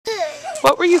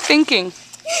What were you thinking?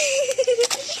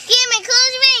 Get my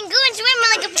clothes and go and swim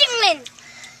like a penguin.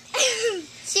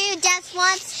 She just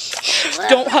wants.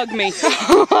 Don't hug me.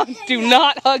 Do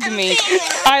not hug me.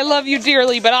 I love you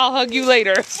dearly, but I'll hug you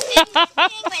later. Penguin.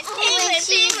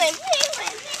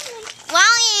 Why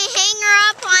don't you hang her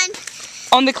up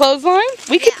On the clothesline?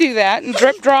 We could do that and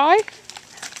drip dry.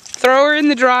 Throw her in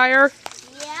the dryer.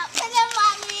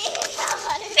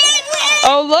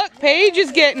 Oh, look, Paige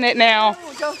is getting it now.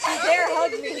 Don't you dare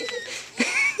hug me.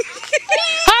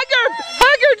 Hug her!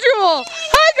 Hug her, Jewel!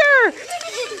 Hug her!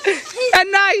 A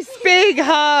nice big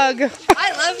hug.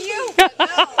 I love you.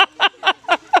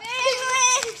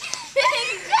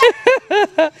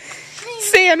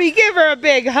 Sammy, give her a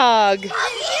big hug.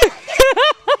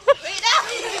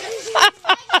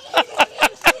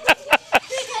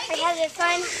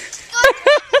 Fun.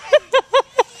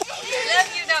 Love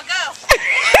you, now go.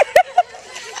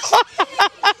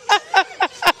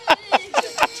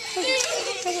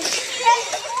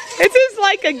 This is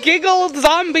like a giggle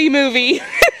zombie movie.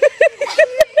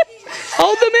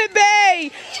 Hold them at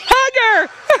bay. Hug her.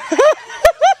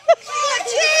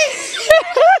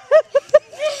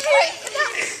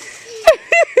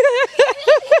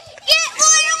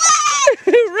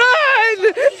 Run.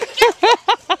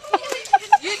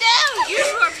 You down. You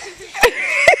are.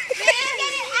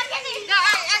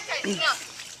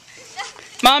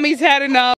 Mommy's had enough.